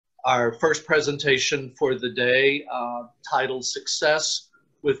Our first presentation for the day, titled Success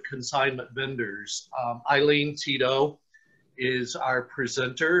with Consignment Vendors. AylinTito is our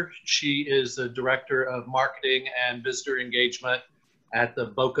presenter. She is the Director of Marketing and Visitor Engagement at the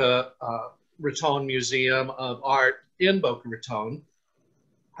Boca Raton Museum of Art in Boca Raton.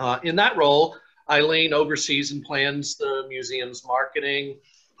 In that role, Aylin oversees and plans the museum's marketing,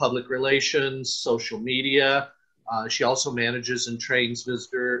 public relations, social media. She also manages and trains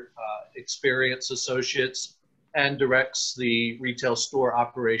visitor experience associates and directs the retail store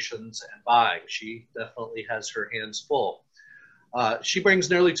operations and buying. She definitely has her hands full. She brings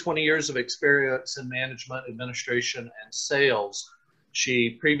nearly 20 years of experience in management, administration, and sales.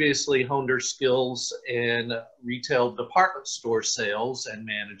 She previously honed her skills in retail department store sales and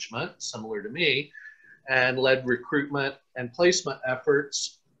management, similar to me, and led recruitment and placement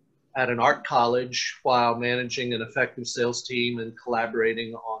efforts at an art college while managing an effective sales team and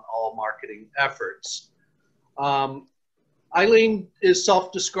collaborating on all marketing efforts. Aylin is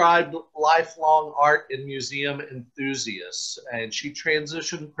self-described lifelong art and museum enthusiast, and she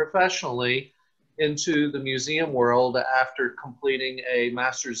transitioned professionally into the museum world after completing a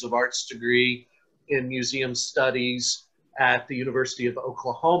Master's of Arts degree in Museum Studies at the University of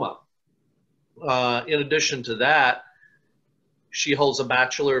Oklahoma. In addition to that, she holds a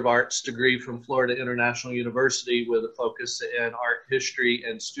Bachelor of Arts degree from Florida International University with a focus in art history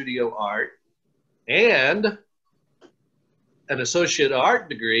and studio art, and an Associate Art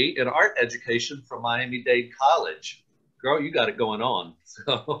degree in art education from Miami-Dade College. Girl, you got it going on.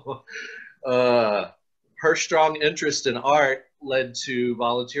 So, her strong interest in art led to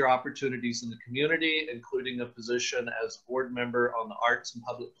volunteer opportunities in the community, including a position as board member on the Arts and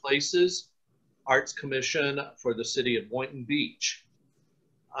Public Places Arts Commission for the city of Boynton Beach.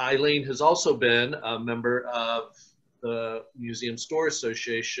 Aylin has also been a member of the Museum Store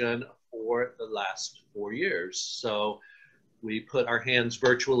Association for the last 4 years. So we put our hands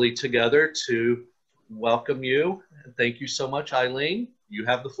virtually together to welcome you. Thank you so much, Aylin. You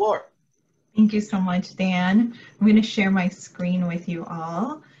have the floor. Thank you so much, Dan. I'm going to share my screen with you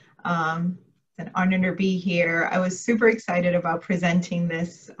all. It's an honor to be here. I was super excited about presenting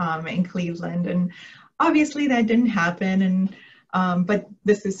this in Cleveland, and obviously that didn't happen. But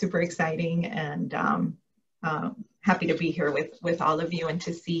this is super exciting, and happy to be here with all of you and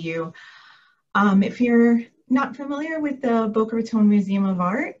to see you. If you're not familiar with the Boca Raton Museum of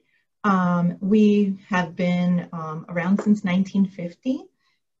Art, we have been around since 1950.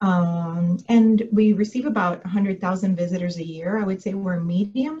 And we receive about 100,000 visitors a year. I would say we're a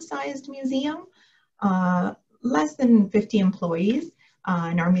medium-sized museum, less than 50 employees.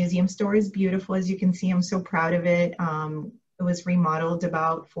 And our museum store is beautiful, as you can see. I'm so proud of it. It was remodeled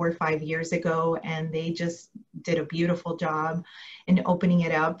about 4 or 5 years ago, and they just did a beautiful job in opening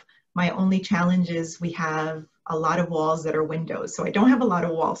it up. My only challenge is we have a lot of walls that are windows. So I don't have a lot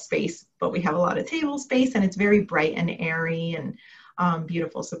of wall space, but we have a lot of table space, and it's very bright and airy and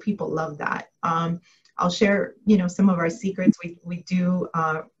beautiful, so people love that. I'll share, some of our secrets. We do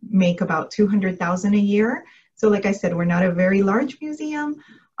make about 200,000 a year. So like I said, we're not a very large museum,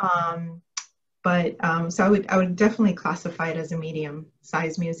 but so I would definitely classify it as a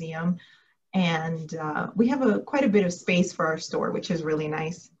medium-sized museum. And we have quite a bit of space for our store, which is really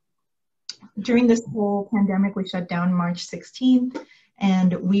nice. During this whole pandemic, we shut down March 16th,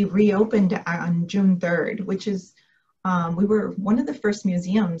 and we reopened on June 3rd, which is we were one of the first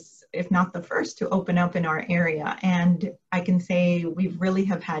museums, if not the first, to open up in our area. And I can say we really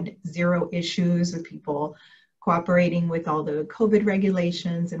have had zero issues with people cooperating with all the COVID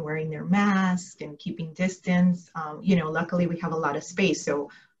regulations and wearing their masks and keeping distance. Luckily we have a lot of space.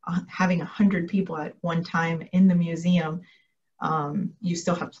 So having 100 people at one time in the museum, you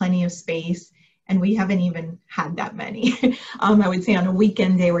still have plenty of space. And we haven't even had that many. I would say on a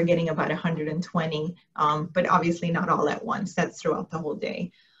weekend day, we're getting about 120, but obviously not all at once. That's throughout the whole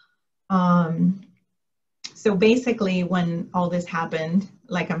day. So basically, when all this happened,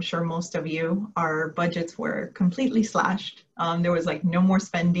 like I'm sure most of you, our budgets were completely slashed. There was like no more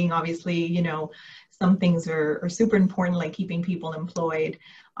spending. Obviously, some things are super important, like keeping people employed.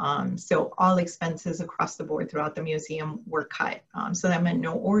 So all expenses across the board throughout the museum were cut. So that meant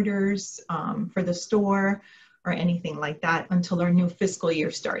no orders for the store or anything like that until our new fiscal year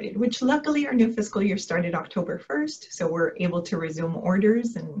started, which luckily our new fiscal year started October 1st. So we're able to resume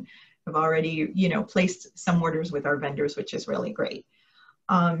orders and have already, placed some orders with our vendors, which is really great.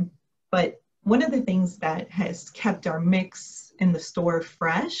 But one of the things that has kept our mix in the store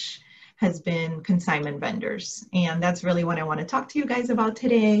fresh has been consignment vendors. And that's really what I want to talk to you guys about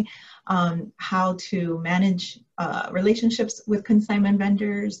today, how to manage relationships with consignment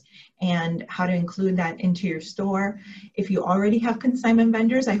vendors and how to include that into your store. If you already have consignment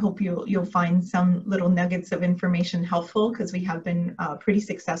vendors, I hope you'll find some little nuggets of information helpful, because we have been pretty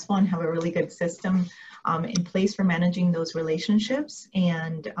successful and have a really good system in place for managing those relationships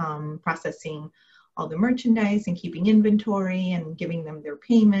and processing all the merchandise and keeping inventory and giving them their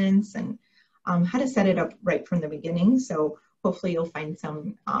payments, and how to set it up right from the beginning. So hopefully you'll find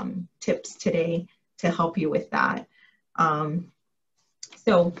some tips today to help you with that.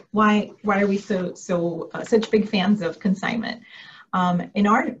 So why are we such big fans of consignment? In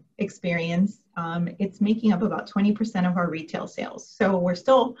our experience, it's making up about 20% of our retail sales. So we're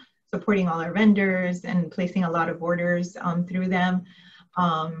still supporting all our vendors and placing a lot of orders through them,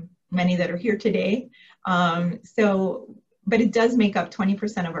 many that are here today. But it does make up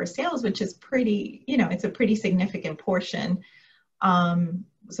 20% of our sales, which is pretty, it's a pretty significant portion.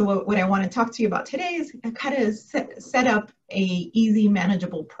 So what I want to talk to you about today is kind of set up a easy,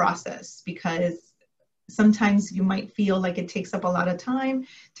 manageable process, because sometimes you might feel like it takes up a lot of time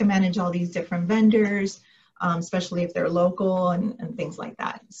to manage all these different vendors, especially if they're local and things like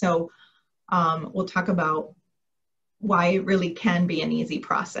that. So we'll talk about why it really can be an easy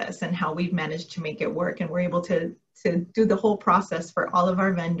process and how we've managed to make it work. And we're able to do the whole process for all of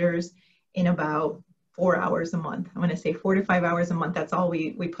our vendors in about 4 hours a month. I'm going to say 4 to 5 hours a month. That's all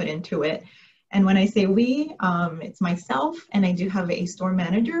we put into it. And when I say we, it's myself, and I do have a store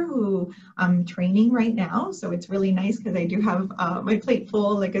manager who I'm training right now. So it's really nice because I do have my plate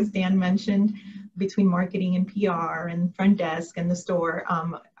full, like as Dan mentioned, between marketing and PR and front desk and the store.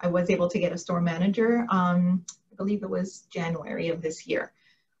 I was able to get a store manager, I believe it was January of this year.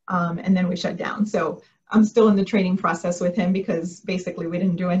 And then we shut down. So I'm still in the training process with him, because basically we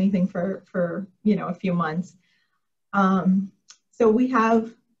didn't do anything for a few months. So we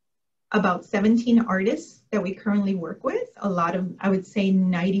have about 17 artists that we currently work with. A lot of, I would say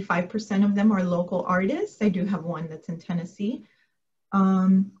 95% of them are local artists. I do have one that's in Tennessee.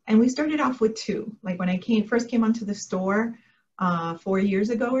 And we started off with 2. Like when I first came onto the store 4 years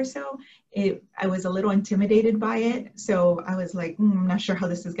ago or so, I was a little intimidated by it. So I was like, I'm not sure how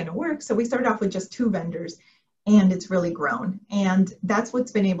this is going to work. So we started off with just 2 vendors, and it's really grown. And that's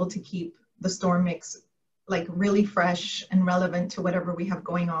what's been able to keep the store mix like really fresh and relevant to whatever we have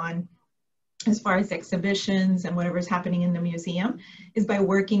going on as far as exhibitions and whatever's happening in the museum, is by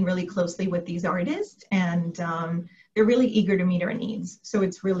working really closely with these artists. And they're really eager to meet our needs. So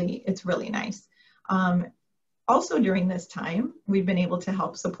it's really nice. Also during this time, we've been able to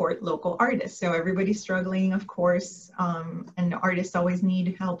help support local artists. So everybody's struggling, of course, and artists always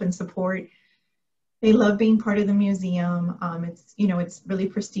need help and support. They love being part of the museum. It's really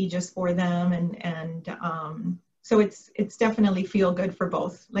prestigious for them, and so it's definitely feel good for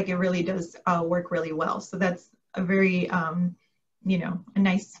both. Like it really does work really well. So that's a very a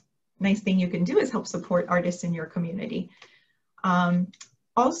nice thing you can do, is help support artists in your community.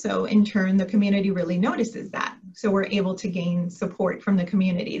 Also, in turn, the community really notices that. So we're able to gain support from the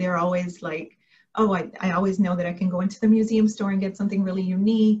community. They're always like, oh, I always know that I can go into the museum store and get something really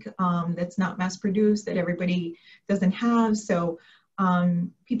unique that's not mass produced, that everybody doesn't have. So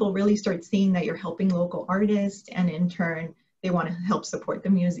people really start seeing that you're helping local artists, and in turn, they want to help support the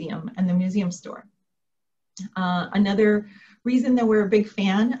museum and the museum store. Another reason that we're a big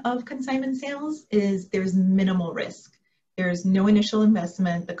fan of consignment sales is there's minimal risk. There's no initial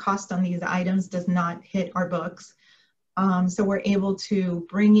investment. The cost on these items does not hit our books. So we're able to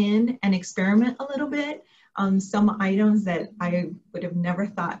bring in and experiment a little bit. Some items that I would have never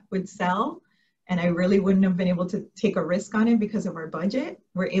thought would sell, and I really wouldn't have been able to take a risk on it because of our budget.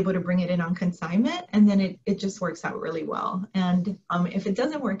 We're able to bring it in on consignment, and then it just works out really well. And if it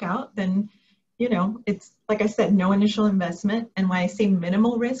doesn't work out, then it's, like I said, no initial investment. And when I say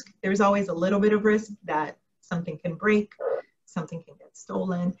minimal risk, there's always a little bit of risk that something can break, something can get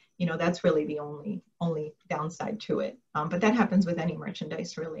stolen. That's really the only downside to it. But that happens with any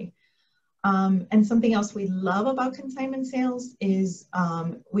merchandise, really. And something else we love about consignment sales is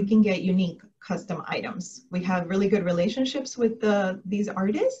we can get unique custom items. We have really good relationships with these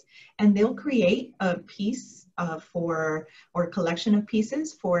artists, and they'll create a piece or a collection of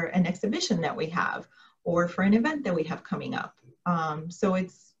pieces for an exhibition that we have, or for an event that we have coming up. So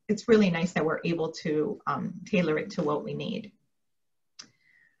it's really nice that we're able to tailor it to what we need.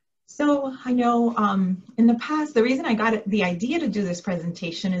 So I know in the past, the reason I got the idea to do this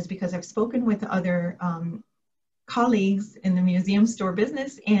presentation is because I've spoken with other colleagues in the museum store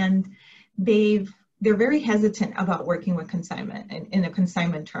business, and they're very hesitant about working with consignment in the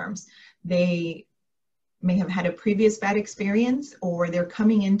consignment terms. They may have had a previous bad experience, or they're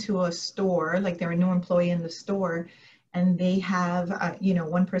coming into a store, like they're a new employee in the store, and they have, you know,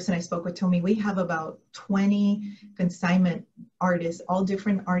 one person I spoke with told me we have about 20 consignment artists, all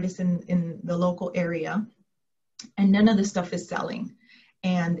different artists in the local area, and none of the stuff is selling.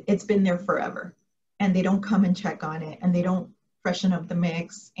 And it's been there forever. And they don't come and check on it, and they don't freshen up the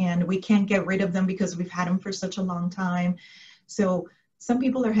mix, and we can't get rid of them because we've had them for such a long time. So some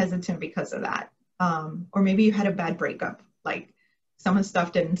people are hesitant because of that. Or maybe you had a bad breakup, like some of the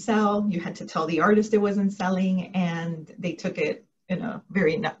stuff didn't sell, you had to tell the artist it wasn't selling, and they took it in a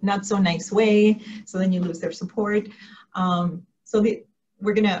very not so nice way, so then you lose their support.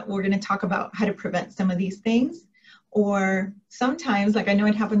 We're gonna talk about how to prevent some of these things. Or sometimes, like I know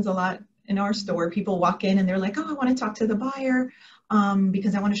it happens a lot in our store, people walk in and they're like, oh, I want to talk to the buyer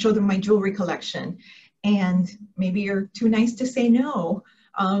because I want to show them my jewelry collection. And maybe you're too nice to say no.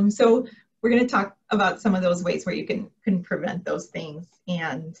 So we're going to talk about some of those ways where you can prevent those things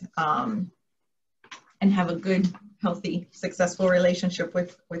and have a good, healthy, successful relationship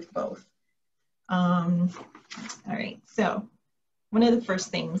with both. All right, so one of the first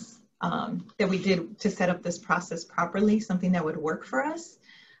things that we did to set up this process properly, something that would work for us,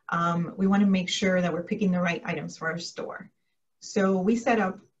 we want to make sure that we're picking the right items for our store. So we set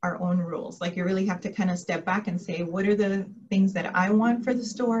up our own rules. Like you really have to kind of step back and say, what are the things that I want for the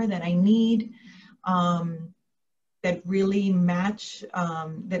store, that I need, that really match,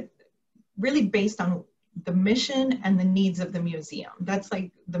 that really based on the mission and the needs of the museum. That's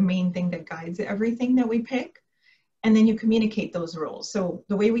like the main thing that guides everything that we pick. And then you communicate those rules. So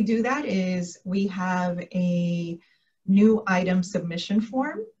the way we do that is we have a new item submission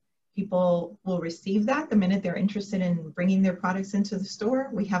form. People will receive that the minute they're interested in bringing their products into the store.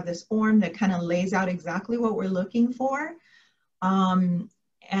 We have this form that kind of lays out exactly what we're looking for, and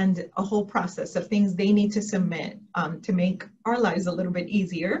a whole process of things they need to submit to make our lives a little bit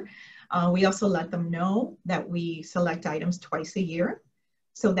easier. We also let them know that we select items twice a year.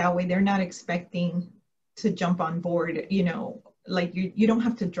 So that way they're not expecting to jump on board, you know, like you don't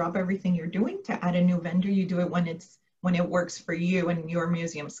have to drop everything you're doing to add a new vendor. You do it when it works for you and your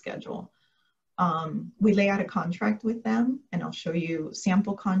museum schedule. We lay out a contract with them, and I'll show you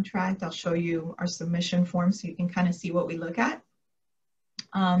sample contract. I'll show you our submission form so you can kind of see what we look at.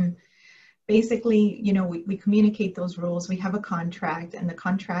 Basically, you know, we communicate those rules. We have a contract, and the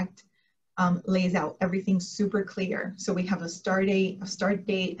contract lays out everything super clear. So we have a start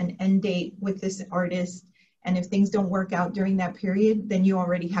date, an end date with this artist. And if things don't work out during that period, then you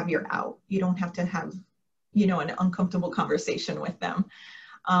already have your out. You don't have to have, you know, an uncomfortable conversation with them.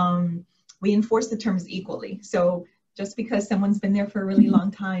 We enforce the terms equally. So just because someone's been there for a really long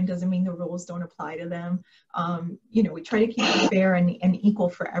time doesn't mean the rules don't apply to them. You know, we try to keep it fair and equal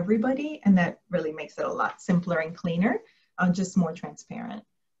for everybody, and that really makes it a lot simpler and cleaner, just more transparent.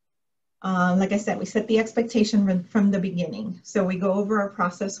 Like I said, we set the expectation from the beginning. So we go over our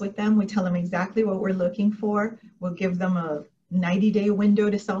process with them. We tell them exactly what we're looking for. We'll give them a 90-day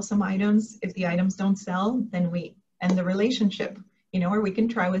window to sell some items. If the items don't sell, then we end the relationship, you know, or we can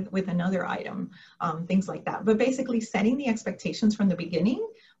try with another item, things like that. But basically setting the expectations from the beginning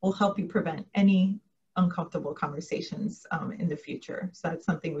will help you prevent any uncomfortable conversations in the future. So that's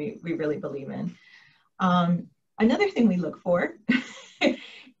something we really believe in. Another thing we look for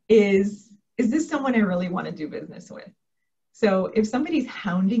is this someone I really want to do business with? So if somebody's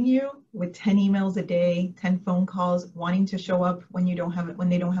hounding you with 10 emails a day, 10 phone calls, wanting to show up when they don't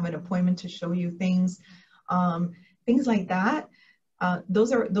have an appointment to show you things, things like that,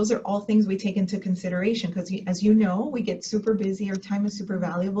 those are all things we take into consideration, because as you know, we get super busy, our time is super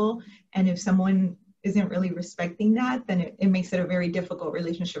valuable, and if someone isn't really respecting that, then it makes it a very difficult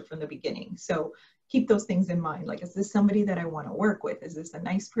relationship from the beginning. So keep those things in mind. Like, is this somebody that I want to work with? Is this a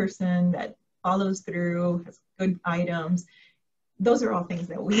nice person that follows through, has good items? Those are all things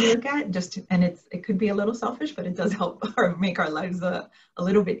that we look at, and it could be a little selfish, but it does help or make our lives a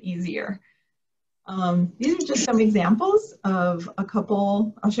little bit easier. These are just some examples of a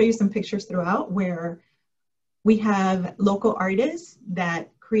couple. I'll show you some pictures throughout where we have local artists that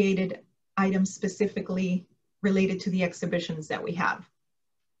created items specifically related to the exhibitions that we have.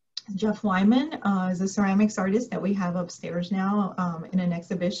 Jeff Wyman is a ceramics artist that we have upstairs now in an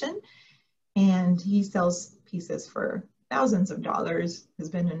exhibition, and he sells pieces for thousands of dollars, has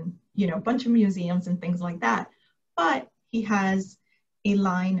been in, you know, a bunch of museums and things like that. But he has a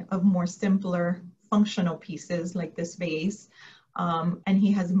line of more simpler functional pieces like this vase, and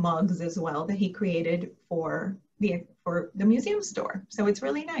he has mugs as well that he created for the museum store. So it's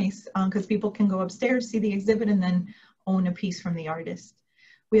really nice because people can go upstairs, see the exhibit, and then own a piece from the artist.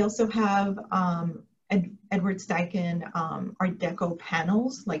 We also have Edward Steichen Art Deco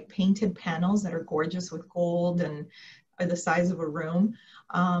panels, like painted panels that are gorgeous with gold and are the size of a room.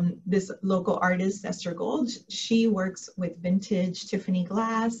 This local artist, Esther Gold, she works with vintage Tiffany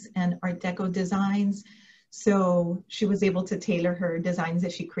glass and Art Deco designs. So she was able to tailor her designs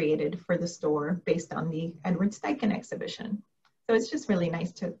that she created for the store based on the Edward Steichen exhibition. So it's just really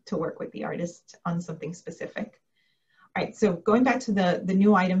nice to work with the artist on something specific. All right, so going back to the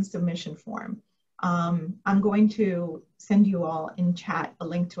new item submission form, I'm going to send you all in chat a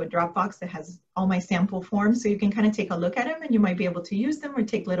link to a Dropbox that has all my sample forms, so you can kind of take a look at them and you might be able to use them or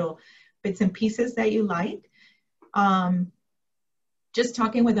take little bits and pieces that you like. Just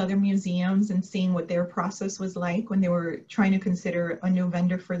talking with other museums and seeing what their process was like when they were trying to consider a new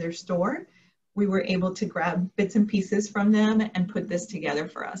vendor for their store, we were able to grab bits and pieces from them and put this together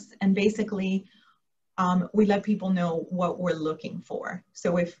for us. And basically, we let people know what we're looking for.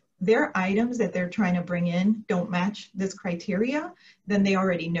 So if their items that they're trying to bring in don't match this criteria, then they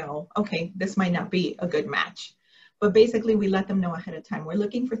already know, okay, this might not be a good match. But basically, we let them know ahead of time. We're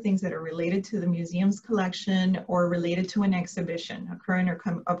looking for things that are related to the museum's collection or related to an exhibition, a current or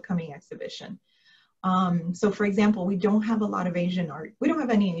upcoming exhibition. So for example, we don't have a lot of Asian art. We don't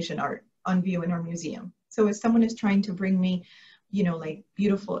have any Asian art on view in our museum. So if someone is trying to bring me, you know, like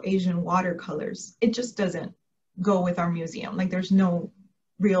beautiful Asian watercolors, it just doesn't go with our museum. Like there's no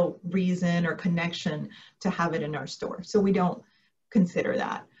real reason or connection to have it in our store. So we don't consider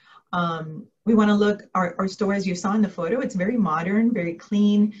that. We want to look, our store, as you saw in the photo, it's very modern, very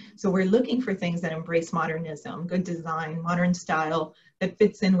clean. So we're looking for things that embrace modernism, good design, modern style that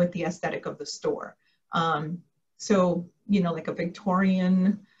fits in with the aesthetic of the store. So, you know, like a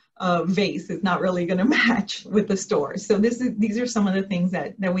Victorian vase is not really going to match with the store. So these are some of the things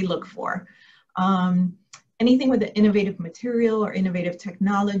that we look for. Anything with an innovative material or innovative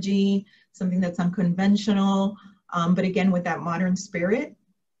technology, something that's unconventional, but again, with that modern spirit.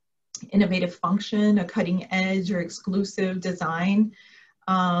 Innovative function, a cutting edge or exclusive design,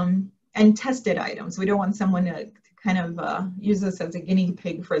 and tested items. We don't want someone to kind of use us as a guinea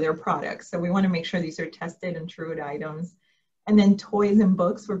pig for their products. So we want to make sure these are tested and true items. And then toys and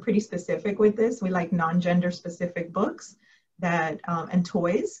books, we're pretty specific with this. We like non-gender specific books that and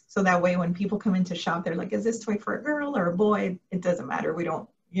toys. So that way when people come in to shop, they're like, is this toy for a girl or a boy? It doesn't matter. We don't,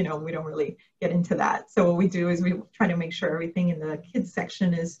 you know, we don't really get into that. So what we do is we try to make sure everything in the kids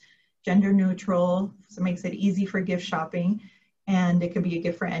section is gender neutral, so it makes it easy for gift shopping, and it could be a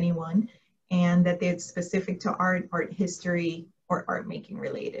gift for anyone, and that it's specific to art, art history, or art making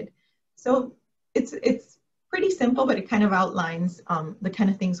related. So it's pretty simple, but it kind of outlines the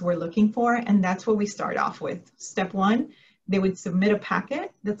kind of things we're looking for, and that's what we start off with. Step one, they would submit a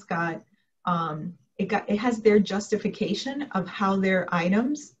packet that's got, it has their justification of how their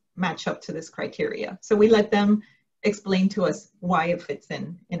items match up to this criteria. So we let them explain to us why it fits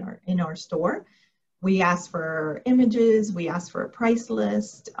in our store. We ask for images, we ask for a price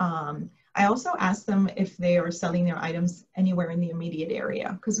list. I also ask them if they are selling their items anywhere in the immediate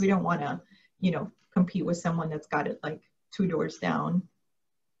area, because we don't want to, you know, compete with someone that's got it like 2 doors down.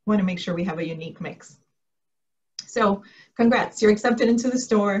 We want to make sure we have a unique mix. So congrats, you're accepted into the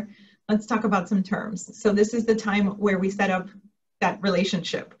store. Let's talk about some terms. So this is the time where we set up that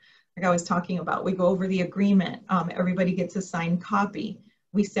relationship. Like I was talking about, we go over the agreement. Everybody gets a signed copy.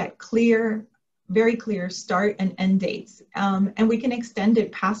 We set clear, very clear start and end dates. And we can extend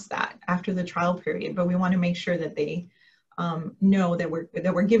it past that after the trial period, but we want to make sure that they know that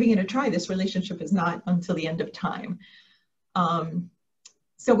we're giving it a try. This relationship is not until the end of time.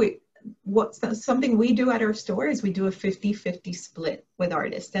 Something we do at our store is we do a 50-50 split with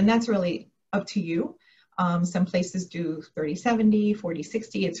artists, and that's really up to you. Some places do 30-70,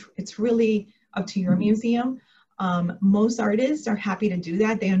 40-60. It's really up to your museum. Most artists are happy to do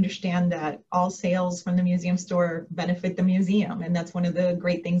that. They understand that all sales from the museum store benefit the museum. And that's one of the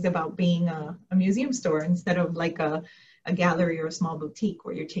great things about being a museum store instead of like a gallery or a small boutique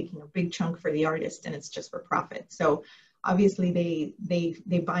where you're taking a big chunk for the artist and it's just for profit. So obviously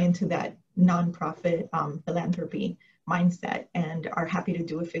they buy into that nonprofit philanthropy mindset and are happy to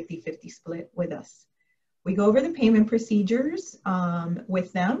do a 50-50 split with us. We go over the payment procedures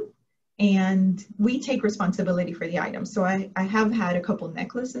with them, and we take responsibility for the items. So I have had a couple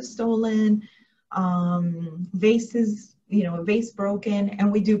necklaces stolen, vases, you know, a vase broken,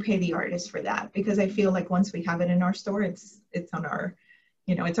 and we do pay the artist for that because I feel like once we have it in our store, it's on our,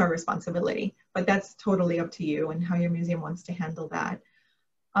 you know, it's our responsibility. But that's totally up to you and how your museum wants to handle that.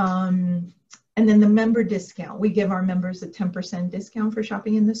 And then the member discount, we give our members a 10% discount for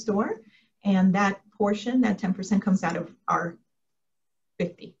shopping in the store. And that portion, that 10% comes out of our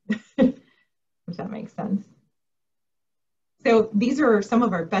 50. if that makes sense. So these are some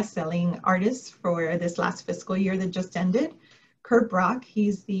of our best-selling artists for this last fiscal year that just ended. Kurt Brock,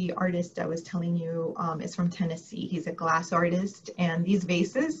 he's the artist I was telling you is from Tennessee. He's a glass artist, and these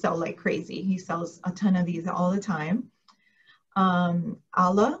vases sell like crazy. He sells a ton of these all the time.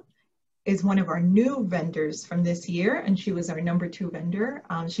 Ala is one of our new vendors from this year, and she was our #2 vendor.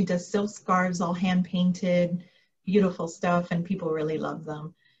 She does silk scarves, all hand-painted, beautiful stuff, and people really love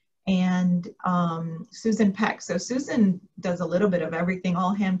them. And Susan Peck. So Susan does a little bit of everything,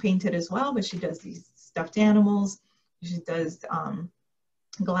 all hand-painted as well, but she does these stuffed animals. She does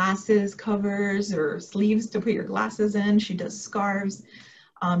glasses, covers, or sleeves to put your glasses in. She does scarves.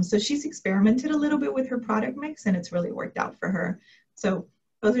 So she's experimented a little bit with her product mix, and it's really worked out for her. So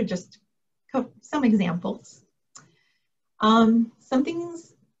those are just some examples. Some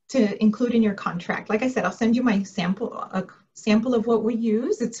things to include in your contract. Like I said, I'll send you my sample of what we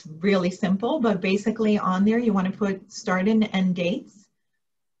use. It's really simple, but basically on there you want to put start and end dates,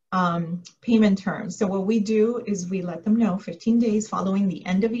 payment terms. So what we do is we let them know 15 days following the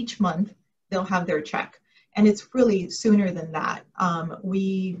end of each month, they'll have their check. And it's really sooner than that.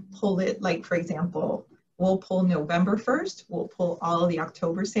 We pull it, like for example, we'll pull November 1st, we'll pull all of the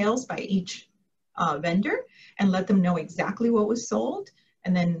October sales by each vendor and let them know exactly what was sold.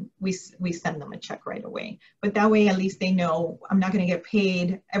 And then we send them a check right away. But that way, at least they know I'm not going to get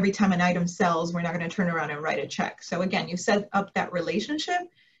paid every time an item sells. We're not going to turn around and write a check. So again, you set up that relationship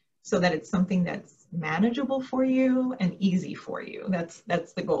so that it's something that's manageable for you and easy for you.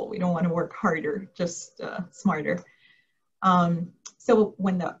 That's the goal. We don't want to work harder, just smarter. So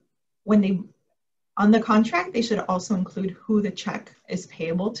when they on the contract, they should also include who the check is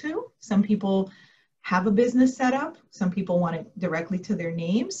payable to. Some people have a business set up. Some people want it directly to their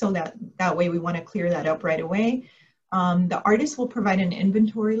name. So that way we want to clear that up right away. The artist will provide an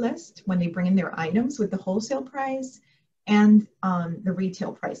inventory list when they bring in their items with the wholesale price and the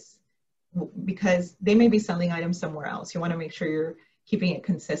retail price, because they may be selling items somewhere else. You want to make sure you're keeping it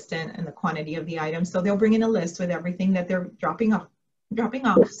consistent and the quantity of the items. So they'll bring in a list with everything that they're dropping off,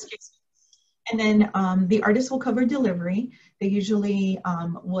 excuse me. And then the artist will cover delivery. They usually,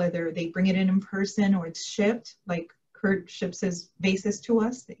 whether they bring it in person or it's shipped, like Kurt ships his vases to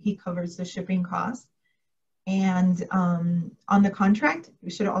us, he covers the shipping cost. And on the contract, you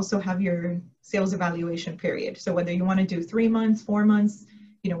should also have your sales evaluation period. So whether you want to do 3 months, 4 months,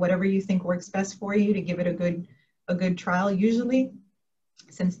 whatever you think works best for you to give it a good trial. Usually,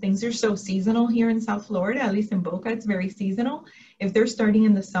 since things are so seasonal here in South Florida, at least in Boca, it's very seasonal. If they're starting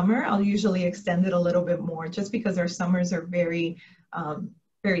in the summer, I'll usually extend it a little bit more just because our summers are very,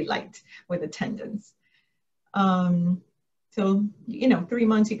 very light with attendance. So, 3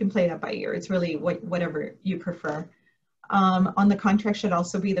 months, you can play that by ear. It's really whatever you prefer. On the contract should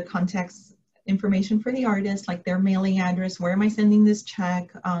also be the contact information for the artist, like their mailing address, where am I sending this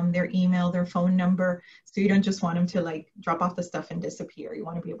check, their email, their phone number. So you don't just want them to like drop off the stuff and disappear. You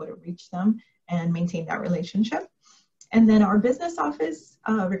want to be able to reach them and maintain that relationship. And then our business office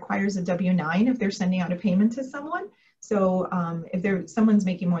requires a W-9 if they're sending out a payment to someone. So if someone's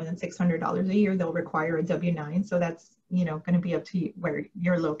making more than $600 a year, they'll require a W-9. So that's, going to be up to you, where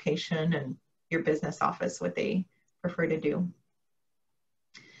your location and your business office, what they prefer to do.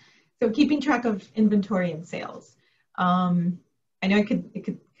 So keeping track of inventory and sales. I know it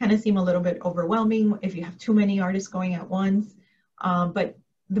could kind of seem a little bit overwhelming if you have too many artists going at once, but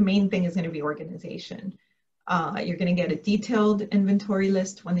the main thing is going to be organization. You're going to get a detailed inventory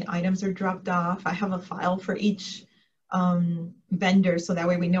list when the items are dropped off. I have a file for each vendor, so that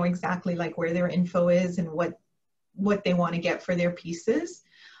way we know exactly like where their info is and what they want to get for their pieces.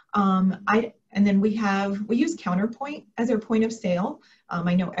 And then we use Counterpoint as our point of sale.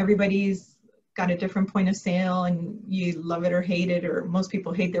 I know everybody's got a different point of sale and you love it or hate it, or most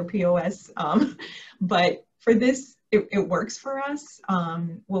people hate their POS. But for this, it works for us.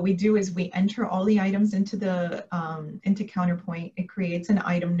 What we do is we enter all the items into Counterpoint. It creates an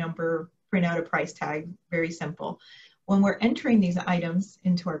item number, print out a price tag, very simple. When we're entering these items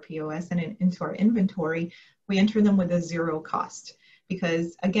into our POS and into our inventory, we enter them with a 0 cost.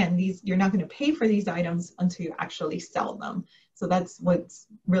 Because again, you're not going to pay for these items until you actually sell them. So that's what's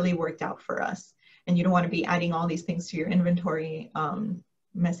really worked out for us. And you don't want to be adding all these things to your inventory,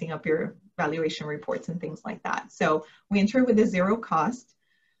 messing up your valuation reports and things like that. So we enter with a 0 cost.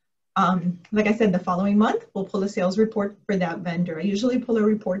 Like I said, the following month, we'll pull a sales report for that vendor. I usually pull a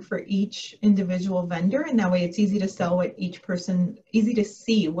report for each individual vendor, and that way it's easy to see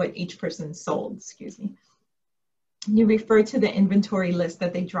what each person sold, excuse me. You refer to the inventory list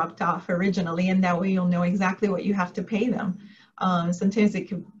that they dropped off originally, and that way you'll know exactly what you have to pay them. Sometimes it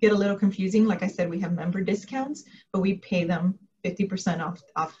can get a little confusing. Like I said, we have member discounts, but we pay them 50%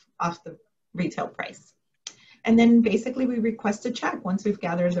 off the retail price. And then basically we request a check. Once we've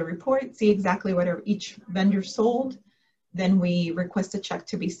gathered the report, see exactly what each vendor sold, then we request a check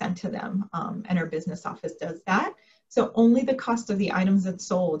to be sent to them, and our business office does that. So only the cost of the items that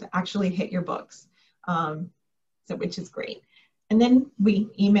sold actually hit your books, which is great. And then we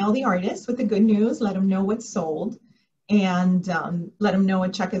email the artist with the good news, let them know what's sold, and let them know a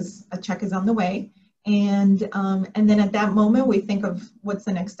check is on the way. And then at that moment, we think of what's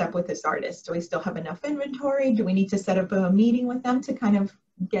the next step with this artist. Do we still have enough inventory? Do we need to set up a meeting with them to kind of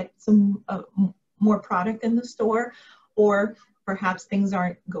get some more product in the store? Or perhaps things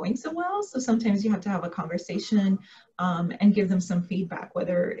aren't going so well. So sometimes you have to have a conversation and give them some feedback,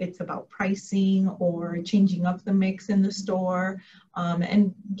 whether it's about pricing or changing up the mix in the store,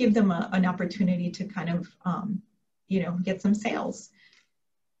 and give them an opportunity to kind of, get some sales.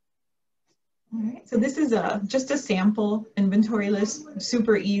 All right, so this is just a sample inventory list,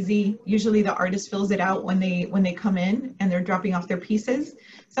 super easy. Usually the artist fills it out when they come in and they're dropping off their pieces.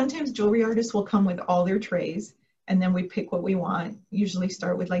 Sometimes jewelry artists will come with all their trays, and then we pick what we want, usually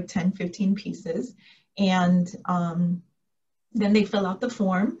start with like 10, 15 pieces. And then they fill out the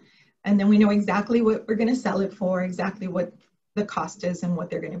form, and then we know exactly what we're gonna sell it for, exactly what the cost is and what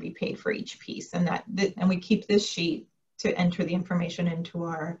they're gonna be paid for each piece. And we keep this sheet to enter the information into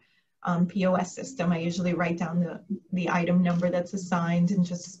our POS system. I usually write down the item number that's assigned, and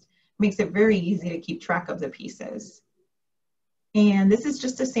just makes it very easy to keep track of the pieces. And this is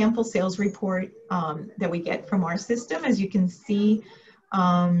just a sample sales report that we get from our system. As you can see,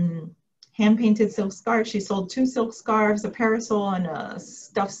 hand-painted silk scarf. She sold 2 silk scarves, a parasol, and a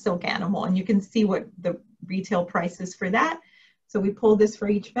stuffed silk animal. And you can see what the retail price is for that. So we pull this for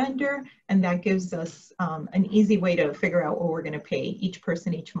each vendor, and that gives us an easy way to figure out what we're going to pay each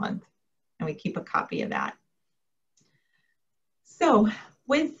person each month. And we keep a copy of that. So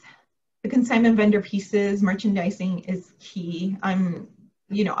with the consignment vendor pieces, merchandising is key.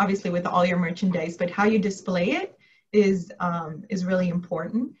 Obviously with all your merchandise, but how you display it is really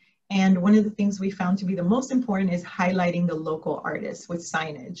important. And one of the things we found to be the most important is highlighting the local artists with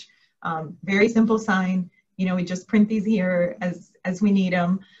signage. Very simple sign. We just print these here as we need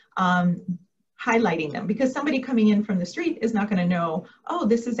them. Highlighting them, because somebody coming in from the street is not going to know, oh,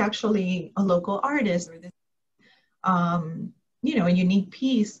 this is actually a local artist, or this, a unique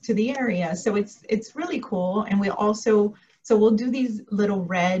piece to the area. So it's really cool. And we'll do these little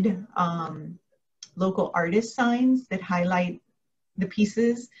red local artist signs that highlight the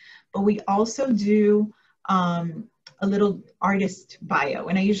pieces, but we also do a little artist bio.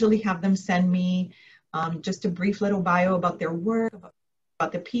 And I usually have them send me just a brief little bio about their work,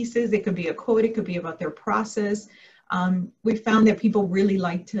 about the pieces. It could be a quote, it could be about their process. We found that people really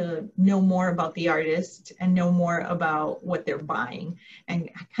like to know more about the artist and know more about what they're buying, and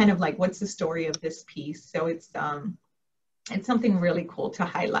kind of like, what's the story of this piece? So it's something really cool to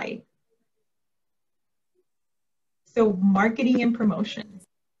highlight. So marketing and promotions.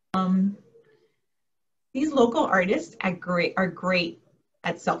 These local artists are great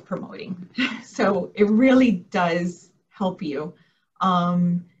at self-promoting. So it really does help you.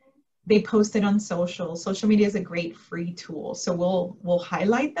 They post it on social. Social media is a great free tool. So we'll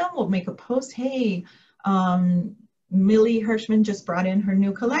highlight them. We'll make a post. Hey, Millie Hirschman just brought in her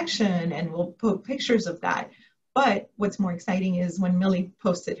new collection, and we'll put pictures of that. But what's more exciting is when Millie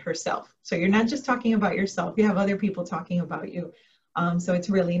posts it herself. So you're not just talking about yourself. You have other people talking about you. So it's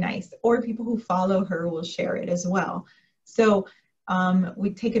really nice. Or people who follow her will share it as well. So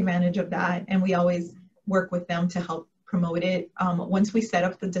we take advantage of that, and we always work with them to help promote it. Once we set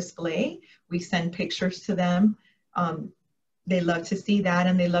up the display, we send pictures to them. They love to see that,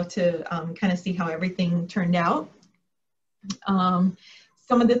 and they love to kind of see how everything turned out. Some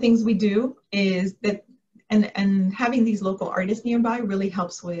of the things we do is that, and having these local artists nearby really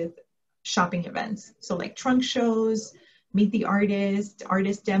helps with shopping events. So like trunk shows, meet the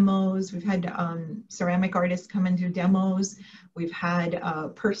artist demos. We've had ceramic artists come and do demos. We've had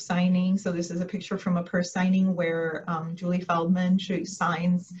purse signing. So this is a picture from a purse signing where Julie Feldman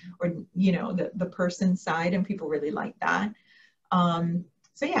signs, or the purse inside, and people really like that.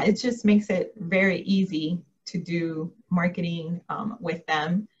 So yeah, it just makes it very easy to do marketing with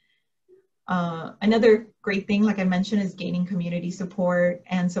them. Another great thing, like I mentioned, is gaining community support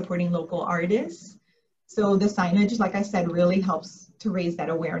and supporting local artists. So the signage, like I said, really helps to raise that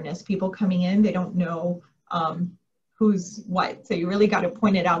awareness. People coming in, they don't know who's what. So you really got to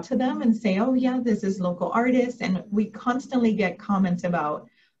point it out to them and say, oh yeah, this is local artists. And we constantly get comments about,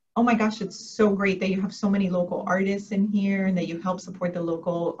 oh my gosh, it's so great that you have so many local artists in here and that you help support the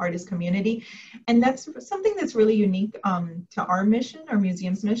local artist community. And that's something that's really unique to our mission, our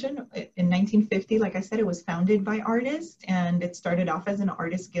museum's mission. In 1950, like I said, it was founded by artists, and it started off as an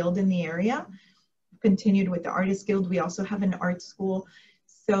artist guild in the area. Continued with the artist guild. We also have an art school.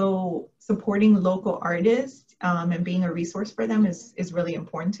 So supporting local artists and being a resource for them is really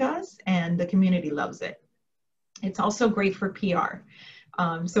important to us, and the community loves it. It's also great for PR.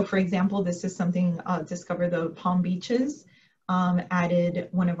 So for example, this is something, Discover the Palm Beaches added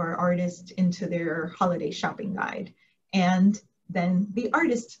one of our artists into their holiday shopping guide. And then the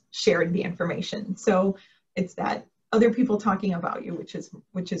artist shared the information. So it's that other people talking about you,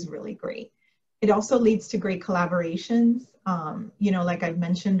 which is really great. It also leads to great collaborations. You know, like I've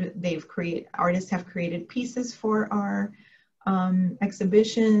mentioned, artists have created pieces for our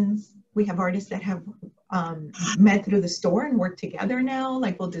exhibitions. We have artists that have met through the store and work together now,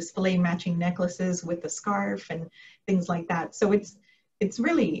 like we'll display matching necklaces with the scarf and things like that. So it's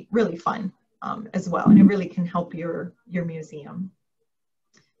really, really fun as well, and it really can help your museum.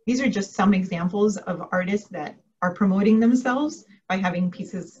 These are just some examples of artists that are promoting themselves by having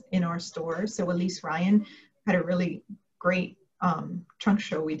pieces in our store. So Elise Ryan had a really great trunk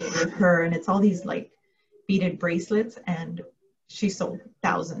show we did with her, and it's all these like beaded bracelets, and she sold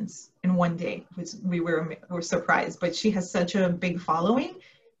thousands in one day, which we were surprised. But she has such a big following.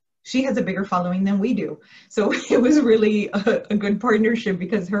 She has a bigger following than we do. So it was really a good partnership,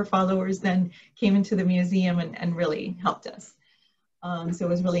 because her followers then came into the museum and really helped us. So it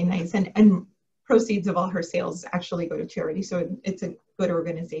was really nice. And proceeds of all her sales actually go to charity. So it's a good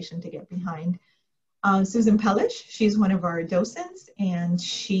organization to get behind. Susan Pellish, she's one of our docents, and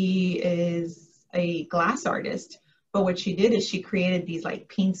she is a glass artist. But what she did is she created these like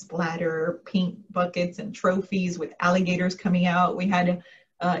paint splatter, paint buckets and trophies with alligators coming out. We had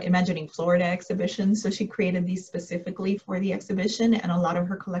Imagining Florida exhibition. So she created these specifically for the exhibition, and a lot of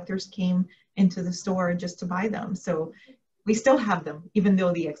her collectors came into the store just to buy them. So we still have them, even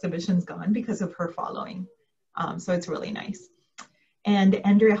though the exhibition's gone, because of her following. So it's really nice. And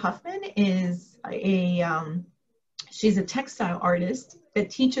Andrea Huffman is she's a textile artist that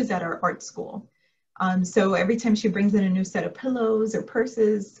teaches at our art school. So every time she brings in a new set of pillows or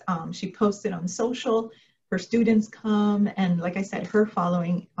purses, she posts it on social. Her students come, and like I said, her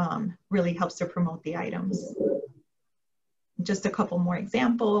following really helps to promote the items. Just a couple more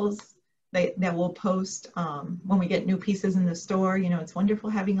examples that we'll post when we get new pieces in the store. You know, it's wonderful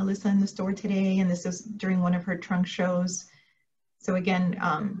having Alyssa in the store today, and this is during one of her trunk shows. So again,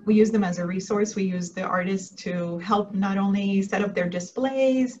 we use them as a resource. We use the artists to help not only set up their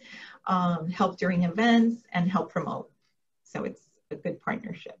displays, help during events, and help promote. So it's a good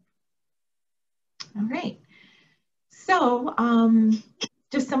partnership. All right. So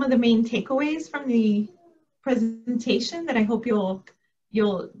just some of the main takeaways from the presentation that I hope you'll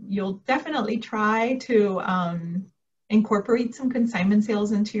definitely try to incorporate some consignment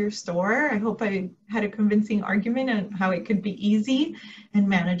sales into your store. I hope I had a convincing argument on how it could be easy and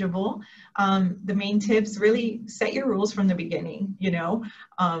manageable. The main tips: really set your rules from the beginning, you know,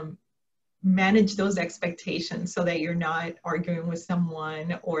 manage those expectations so that you're not arguing with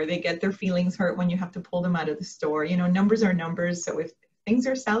someone or they get their feelings hurt when you have to pull them out of the store. You know, numbers are numbers. So if things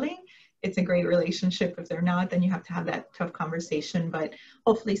are selling, it's a great relationship. If they're not, then you have to have that tough conversation. But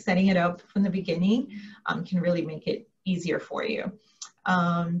hopefully setting it up from the beginning can really make it easier for you.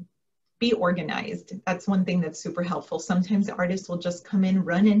 Be organized. That's one thing that's super helpful. Sometimes the artists will just come in,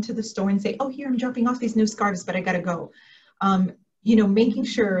 run into the store and say, oh, here, I'm dropping off these new scarves, but I gotta go. You know, making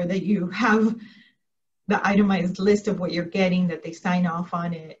sure that you have the itemized list of what you're getting, that they sign off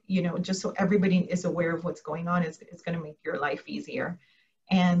on it, you know, just so everybody is aware of what's going on is going to make your life easier.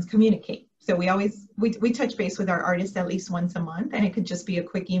 And communicate. So we touch base with our artists at least once a month, and it could just be a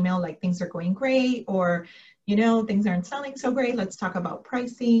quick email like things are going great, or, you know, things aren't selling so great. Let's talk about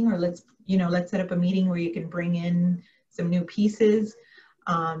pricing, or let's set up a meeting where you can bring in some new pieces.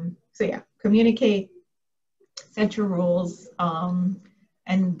 So yeah, communicate, set your rules,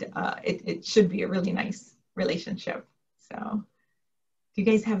 and it should be a really nice relationship. So do you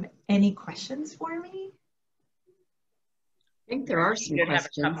guys have any questions for me? I think there are some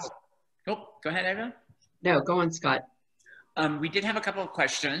questions. Oh, go ahead, Eva. No, go on, Scott. We did have a couple of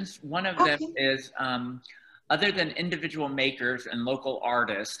questions. One of them is, other than individual makers and local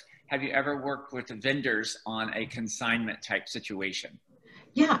artists, have you ever worked with vendors on a consignment type situation?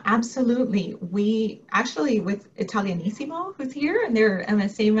 Yeah, absolutely. We actually, with Italianissimo, who's here, and they're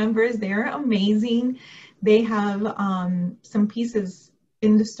MSA members, they're amazing. They have some pieces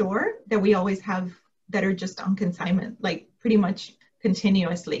in the store that we always have that are just on consignment. Like pretty much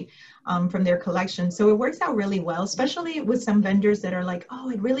continuously from their collection. So it works out really well, especially with some vendors that are like,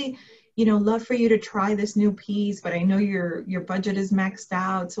 oh, I'd really, you know, love for you to try this new piece, but I know your budget is maxed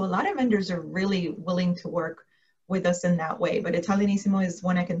out. So a lot of vendors are really willing to work with us in that way. But Italianissimo is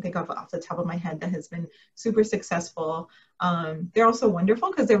one I can think of off the top of my head that has been super successful. They're also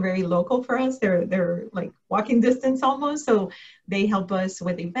wonderful because they're very local for us. They're like walking distance almost. So they help us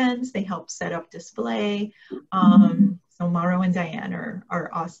with events. They help set up display. So Mauro and Diane are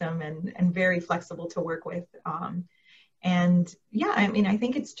awesome and very flexible to work with. And yeah, I mean, I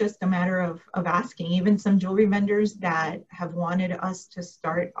think it's just a matter of asking. Even some jewelry vendors that have wanted us to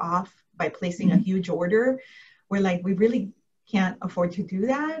start off by placing a huge order, we're like, we really can't afford to do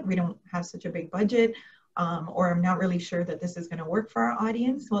that. We don't have such a big budget, or I'm not really sure that this is going to work for our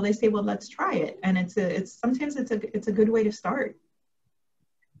audience. Well, they say, well, let's try it. And sometimes it's a good way to start.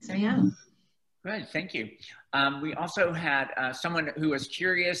 So yeah. Good, thank you. We also had someone who was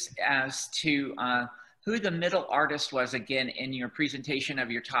curious as to who the middle artist was again in your presentation of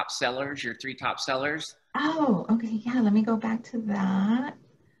your top sellers, your 3 top sellers. Oh, okay, yeah, let me go back to that.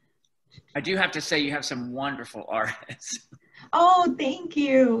 I do have to say you have some wonderful artists. Oh, thank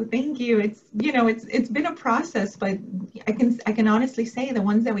you. Thank you. It's, you know, it's been a process, but I can honestly say the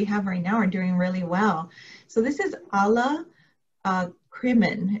ones that we have right now are doing really well. So this is Ala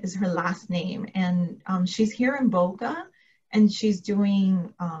Krimen is her last name. And she's here in Boca and she's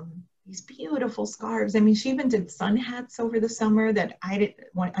doing these beautiful scarves. I mean, she even did sun hats over the summer that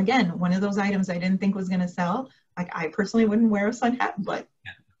again, one of those items I didn't think was going to sell. Like I personally wouldn't wear a sun hat, but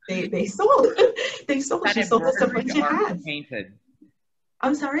they sold. They sold. She sold us a bunch of hats. Painted.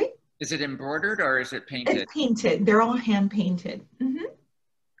 I'm sorry? Is it embroidered or is it painted? It's painted. They're all hand painted. Mm-hmm.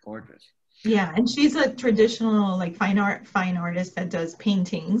 Gorgeous. Yeah, and she's a traditional like fine artist that does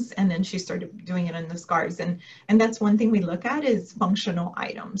paintings, and then she started doing it on the scarves. And that's one thing we look at is functional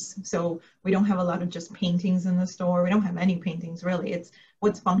items. So we don't have a lot of just paintings in the store. We don't have any paintings really. It's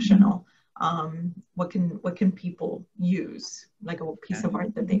what's functional. What can people use, like a piece of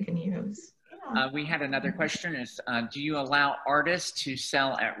art that they can use. Yeah. We had another question is, do you allow artists to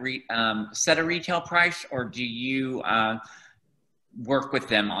sell at set a retail price, or do you work with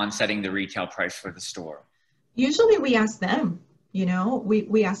them on setting the retail price for the store? Usually we ask them, you know,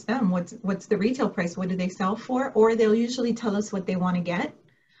 we ask them what's the retail price, what do they sell for, or they'll usually tell us what they want to get.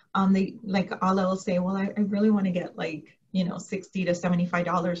 They like Ala will say, well, I really want to get like, you know, $60 to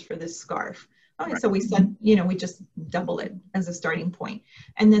 $75 for this scarf. Okay, right. So we said, you know, we just double it as a starting point.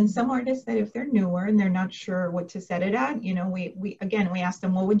 And then some artists that if they're newer and they're not sure what to set it at, you know, we ask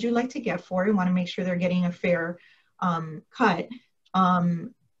them, what would you like to get for it? We want to make sure they're getting a fair cut.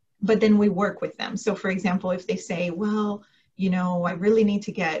 But then we work with them. So for example, if they say, well, you know, I really need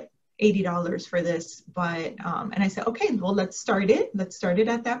to get $80 for this, but, and I said, okay, well, let's start it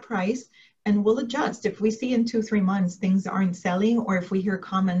at that price. And we'll adjust. If we see in 2-3 months things aren't selling, or if we hear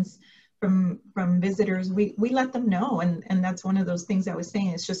comments from visitors, we let them know. And that's one of those things I was saying,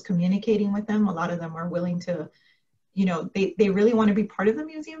 it's just communicating with them. A lot of them are willing to, you know, they really want to be part of the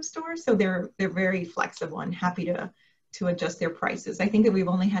museum store. So they're very flexible and happy to adjust their prices. I think that we've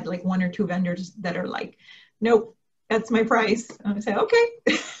only had like 1 or 2 vendors that are like, nope, that's my price. And I say, okay.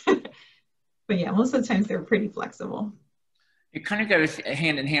 But yeah, most of the times they're pretty flexible. It kind of goes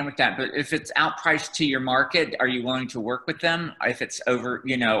hand in hand with that, but if it's outpriced to your market, are you willing to work with them? If it's over,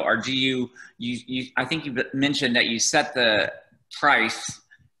 you know, or do you I think you mentioned that you set the price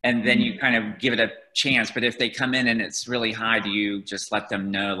and then you kind of give it a chance, but if they come in and it's really high, do you just let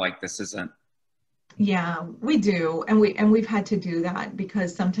them know like this isn't? Yeah, we do. And we've had to do that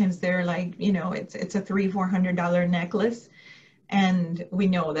because sometimes they're like, you know, it's a $300-400 necklace and we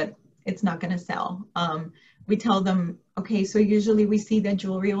know that it's not going to sell. We tell them, okay, so usually we see that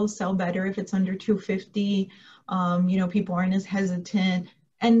jewelry will sell better if it's under $250. You know, people aren't as hesitant.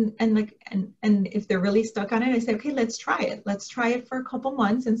 And if they're really stuck on it, I say, okay, let's try it. Let's try it for a couple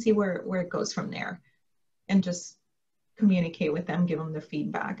months and see where it goes from there. And just communicate with them, give them the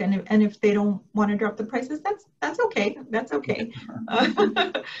feedback. And if they don't want to drop the prices, that's okay. That's okay.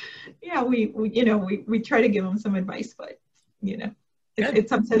 Yeah, we try to give them some advice, but you know,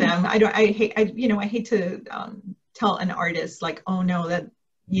 it's up to them. I hate to tell an artist like, oh no, that,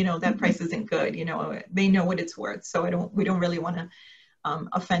 you know, that price isn't good. You know, they know what it's worth. So we don't really want to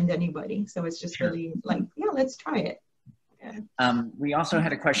offend anybody. So it's just really like, yeah, let's try it. Yeah. We also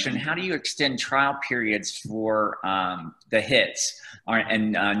had a question, how do you extend trial periods for the hits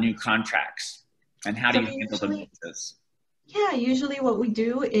and new contracts? And how do you handle them? Yeah, usually what we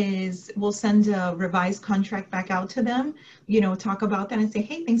do is we'll send a revised contract back out to them, talk about that and say,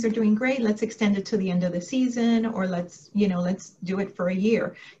 hey, things are doing great. Let's extend it to the end of the season, or let's do it for a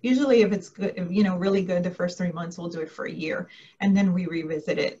year. Usually if it's good, really good, the first 3 months, we'll do it for a year and then we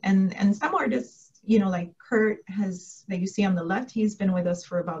revisit it. And some artists, like Kurt that you see on the left, he's been with us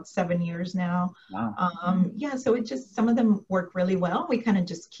for about 7 years now. Wow. Yeah, so some of them work really well. We kind of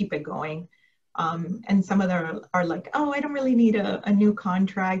just keep it going. And some of them are like, oh, I don't really need a new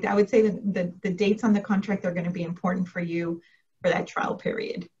contract. I would say that the dates on the contract are going to be important for you for that trial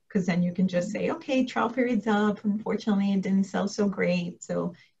period, because then you can just say, okay, trial period's up. Unfortunately, it didn't sell so great.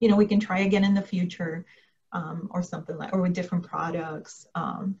 So, we can try again in the future, or something or with different products.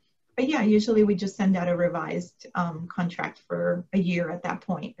 But yeah, usually we just send out a revised contract for a year at that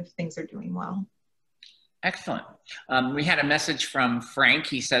point if things are doing well. Excellent. We had a message from Frank.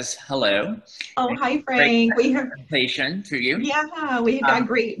 He says hello. Oh, hi, Frank. We have presentation to you. Yeah, we got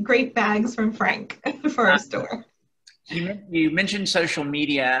great bags from Frank for our store. You mentioned social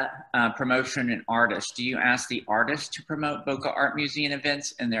media promotion and artists. Do you ask the artists to promote Boca Art Museum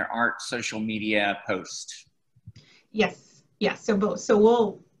events in their art social media posts? Yes. So both.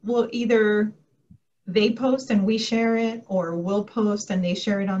 So we'll either they post and we share it, or we'll post and they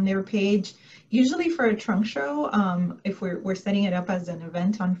share it on their page. Usually for a trunk show, if we're setting it up as an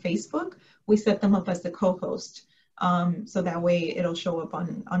event on Facebook, we set them up as the co-host. So that way it'll show up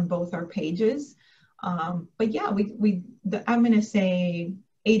on both our pages. But yeah, I'm going to say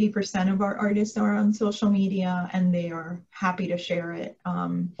 80% of our artists are on social media and they are happy to share it.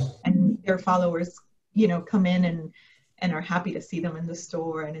 And their followers, come in and are happy to see them in the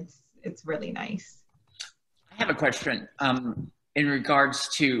store, and it's really nice. I have a question. In regards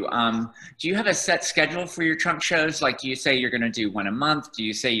to, do you have a set schedule for your trunk shows? Like, do you say you're going to do one a month? Do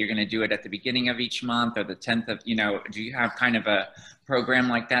you say you're going to do it at the beginning of each month or the 10th of, do you have kind of a program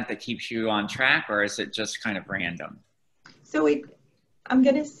like that keeps you on track, or is it just kind of random? So I'm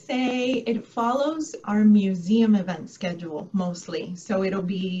going to say it follows our museum event schedule mostly. So it'll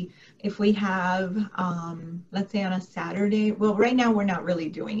be, if we have, let's say on a Saturday, well, right now we're not really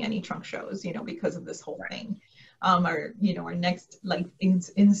doing any trunk shows, because of this whole thing. Our next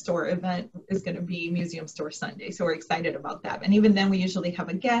in-store event is going to be Museum Store Sunday. So we're excited about that. And even then we usually have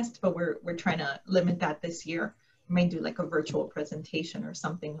a guest, but we're trying to limit that this year. We might do like a virtual presentation or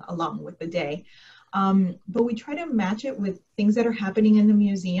something along with the day. But we try to match it with things that are happening in the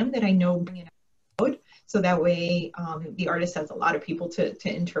museum that I know bring it out. So that way the artist has a lot of people to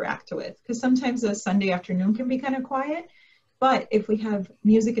interact with. Because sometimes a Sunday afternoon can be kind of quiet. But if we have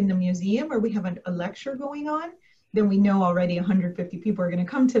music in the museum or we have a lecture going on, then we know already 150 people are going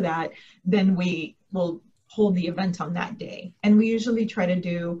to come to that. Then we will hold the event on that day. And we usually try to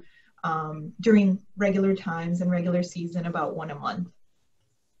do during regular times and regular season about one a month.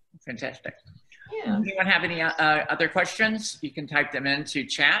 Fantastic. Yeah. Anyone have any other questions? You can type them into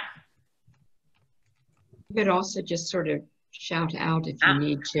chat. You could also just sort of shout out if you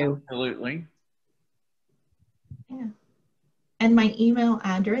need to. Absolutely. Yeah. And my email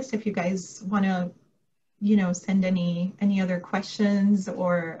address, if you guys want to, send any other questions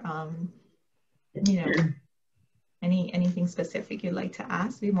or, anything specific you'd like to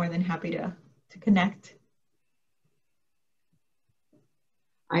ask, be more than happy to connect.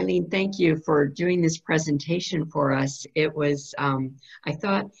 Ayleen, thank you for doing this presentation for us. It was, I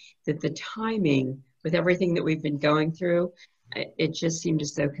thought that the timing with everything that we've been going through, it just seemed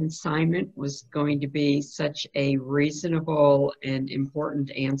as though consignment was going to be such a reasonable and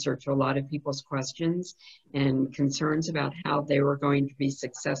important answer to a lot of people's questions and concerns about how they were going to be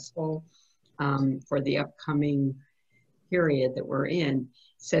successful for the upcoming period that we're in.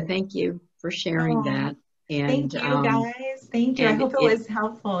 So thank you for sharing that. And, thank you guys. Thank you. I hope it was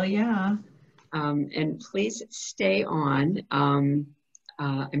helpful. Yeah. And please stay on.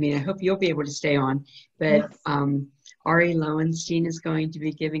 I hope you'll be able to stay on, but yes. Ari Lowenstein is going to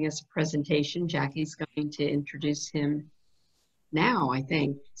be giving us a presentation. Jackie's going to introduce him now, I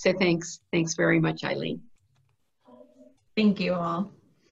think. So thanks very much, Ayleen. Thank you all.